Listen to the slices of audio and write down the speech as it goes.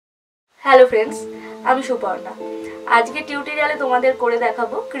Hello friends, আমি সুপর্ণা। আজকে টিউটোরিয়ালে তোমাদের করে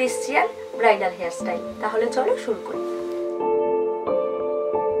দেখাবো ক্রিশ্চিয়ান ব্রাইডাল হেয়ারস্টাইল। তাহলে চলো শুরু করি।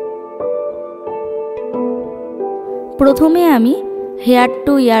 প্রথমে আমি হেয়ার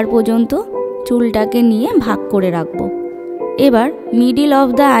টু ইয়ার পর্যন্ত চুলটাকে নিয়ে ভাগ করে রাখবো। এবার মিডিল অফ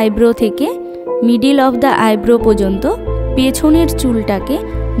দ্য আইব্রো থেকে মিডিল অফ দ্য আইব্রো পর্যন্ত পেছনের চুলটাকে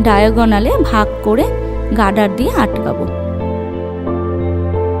ডায়াগোনালে ভাগ করে গার্ডার দিয়ে আটকাবো।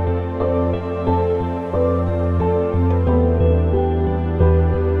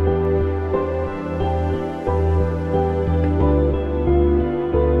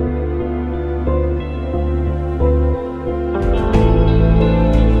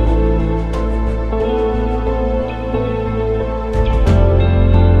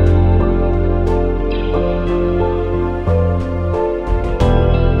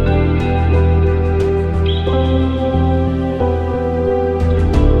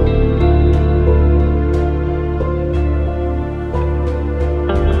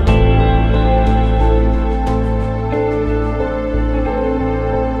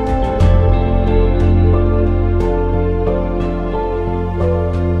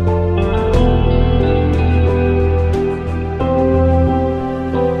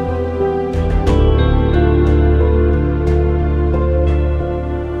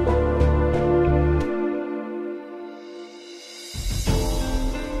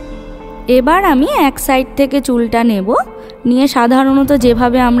 এবার আমি এক সাইড থেকে চুলটা নেব, নিয়ে সাধারণত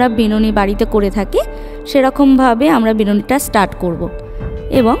যেভাবে আমরা বিনুনি বাড়িতে করে থাকি সেরকমভাবে আমরা বিনুনিটা স্টার্ট করব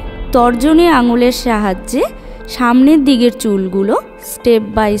এবং তর্জনী আঙুলের সাহায্যে সামনের দিকের চুলগুলো স্টেপ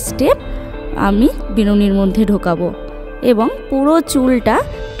বাই স্টেপ আমি বিনুনির মধ্যে ঢোকাবো এবং পুরো চুলটা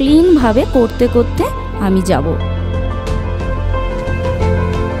ক্লিনভাবে করতে করতে আমি যাব।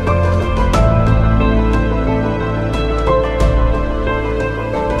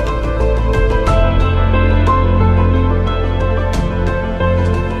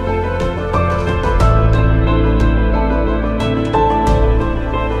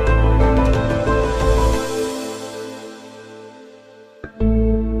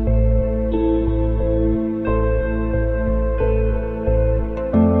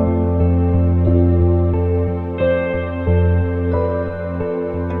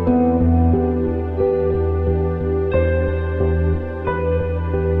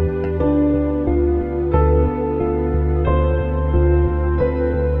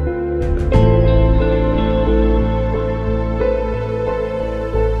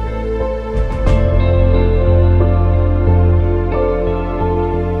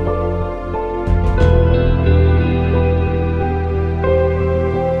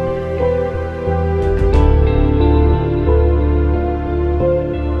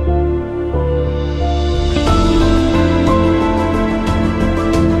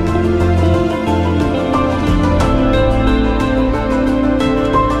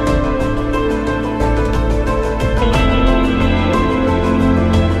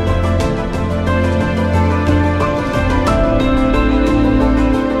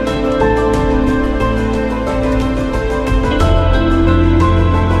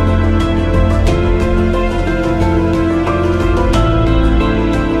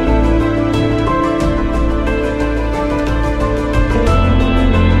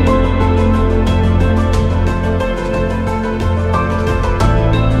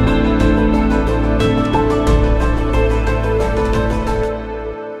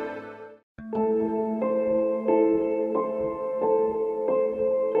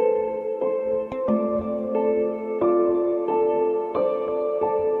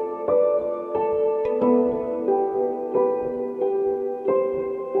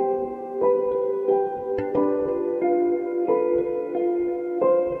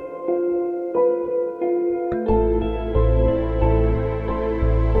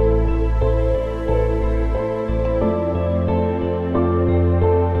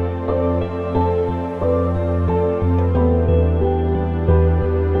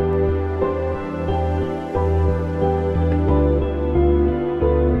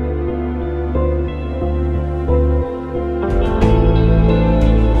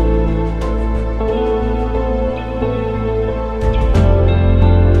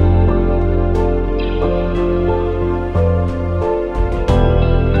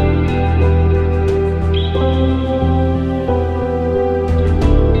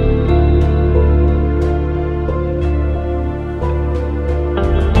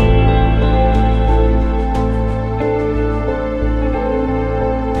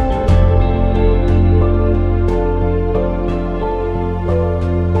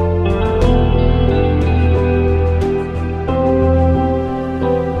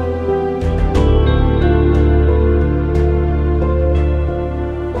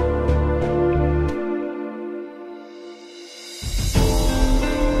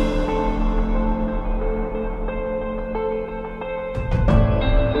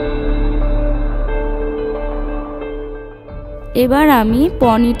 এবার আমি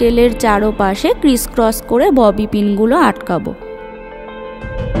পনিটেলের চারপাশে ক্রিস ক্রস করে ববি পিনগুলো আটকাবো।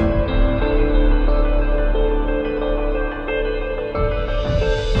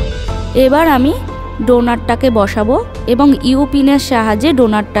 এবার আমি ডোনাটটাকে বসাবো এবং ইউ পিনের সাহায্যে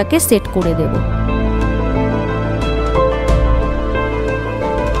ডোনাটটাকে সেট করে দেব।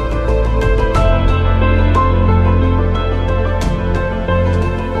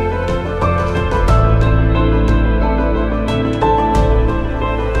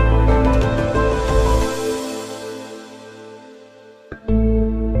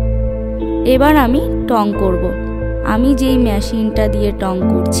 এবার আমি টং করব। আমি যেই মেশিনটা দিয়ে টং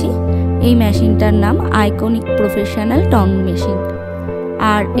করছি এই মেশিনটার নাম আইকনিক প্রফেশনাল টং মেশিন,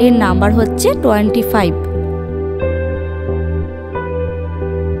 আর এর নাম্বার হচ্ছে 25।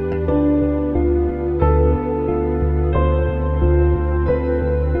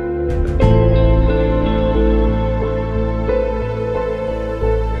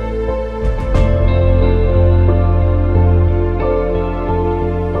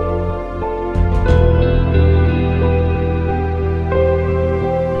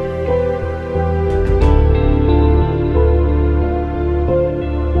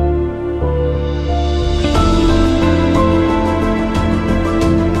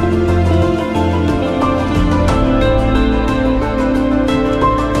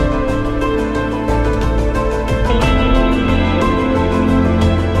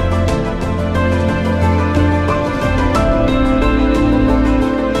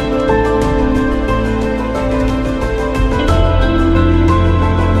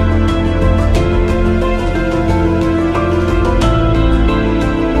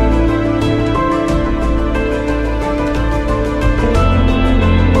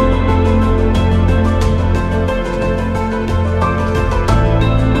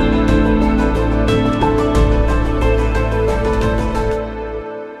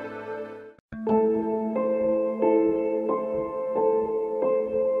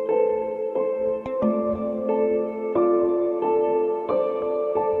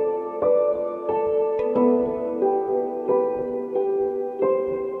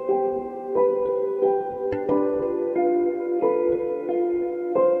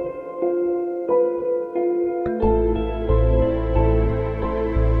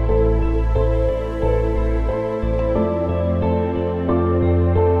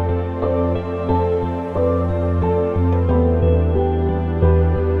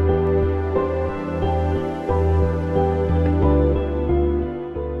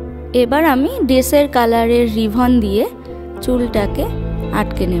 এবার আমি ড্রেসের কালারের রিবন দিয়ে চুলটাকে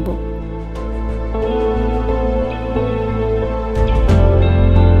আটকে নেব।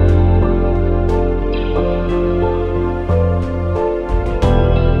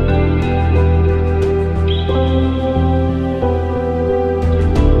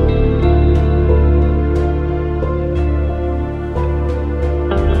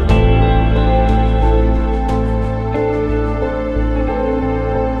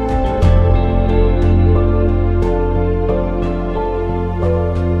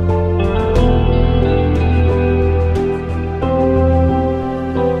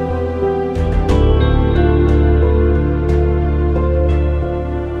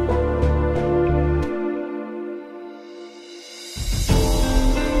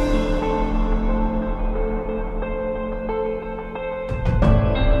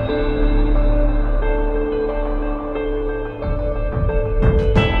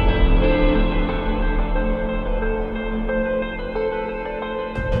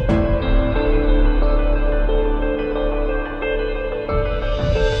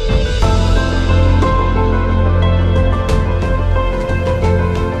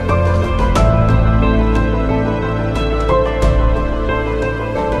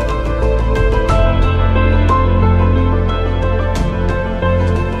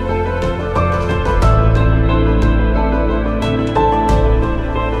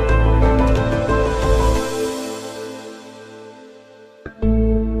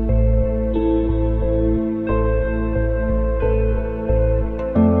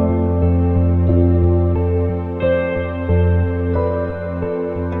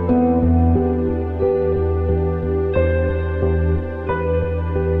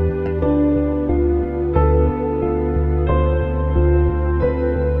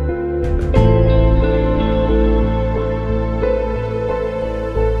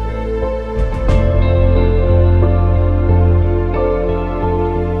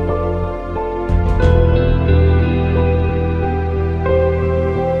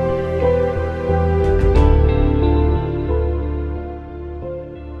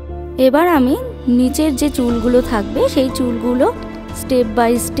 এবার আমি নিচের যে চুলগুলো থাকবে সেই চুলগুলো step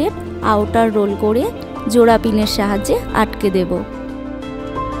by step outer role করে জোড়া পিনের সাহায্যে আটকে দেব।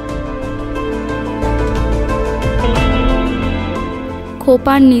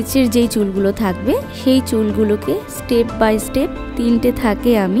 খোপার নিচের যেই চুলগুলো থাকবে সেই চুলগুলোকে স্টেপ বাই স্টেপ 3টে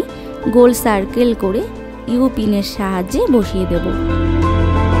থাকে আমি গোল সার্কেল করে ইউ পিনের সাহায্যে বসিয়ে দেব।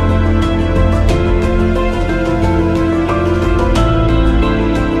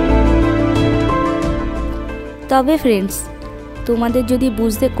 তবে ফ্রেন্ডস, তোমাদের যদি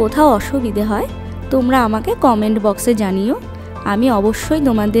বুঝতে কোথাও অসুবিধে হয় তোমরা আমাকে কমেন্ট বক্সে জানিও, আমি অবশ্যই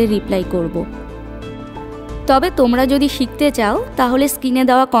তোমাদের রিপ্লাই করব। তবে তোমরা যদি শিখতে চাও তাহলে স্ক্রিনে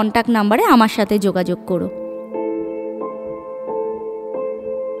দেওয়া কন্ট্যাক্ট নাম্বারে আমার সাথে যোগাযোগ করো।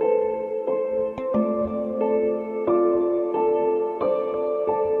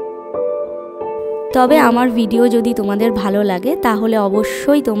 তবে আমার ভিডিও যদি তোমাদের ভালো লাগে তাহলে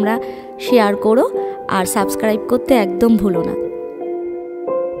অবশ্যই তোমরা শেয়ার করো আর সাবস্ক্রাইব করতে একদম ভুলো না।